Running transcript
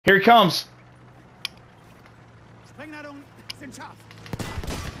Here he comes. Sprengladungen sind scharf.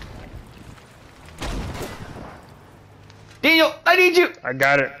 Daniel, I need you. I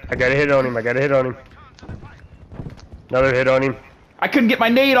got it. I got a hit on him. I got a hit on him. Another hit on him. I couldn't get my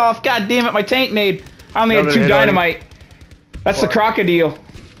nade off. God damn it, my tank nade. I only had 2 dynamite. That's the crocodile.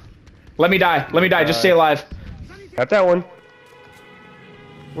 Let me die. Let me die. Just stay alive. Got that one.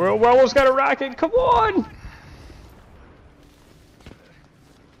 We're almost got a rocket. Come on.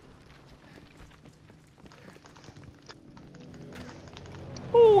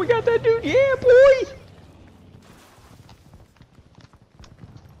 Oh, we got that dude. Yeah, boy.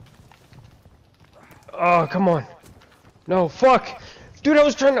 Oh, come on. No, fuck. Dude, I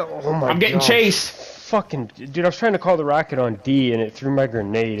was trying to... Oh, my God. I'm getting chased. Fucking... Dude, I was trying to call the rocket on D, and it threw my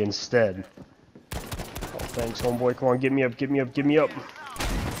grenade instead. Oh, thanks, homeboy. Come on, get me up, get me up, get me up.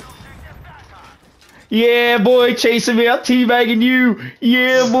 Yeah, boy, chasing me. I'm teabagging you.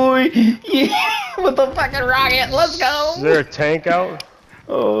 Yeah, boy. Yeah, with the fucking rocket. Let's go. Is there a tank out?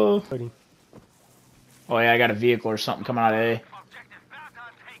 Oh. Oh, yeah, I got a vehicle or something coming out of A.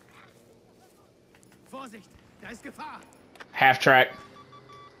 Vorsicht, da ist Gefahr. Half track.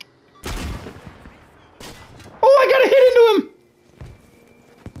 Oh, I got a hit into him.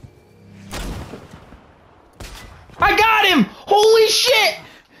 I got him. Holy shit.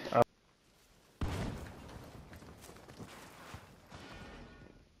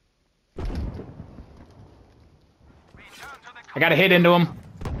 I got a hit into him.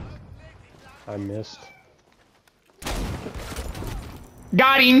 I missed.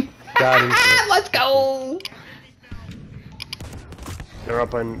 Got him. Got him. Let's go.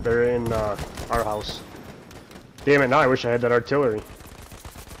 They're in our house. Damn it, now I wish I had that artillery.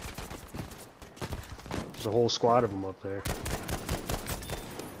 There's a whole squad of them up there.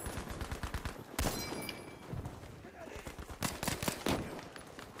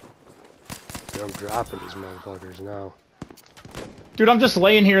 Dude, I'm dropping these motherfuckers now. Dude, I'm just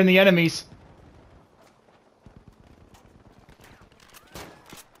laying here in the enemies.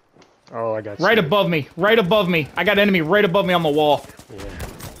 Oh, I got right sniped. above me. Right above me. I got enemy right above me on the wall. Yeah.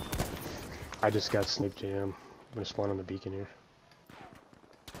 I just got sniped to him. I'm gonna spawn on the beacon here.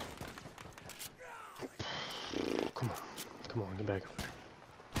 Come on. Come on, get back up there.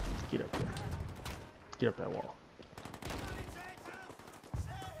 Get up there. Get up that wall.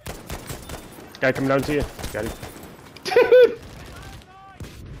 Guy coming down to you. Got him. Dude!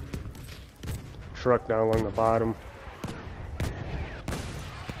 Truck down along the bottom.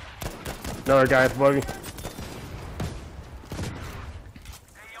 Another guy above you.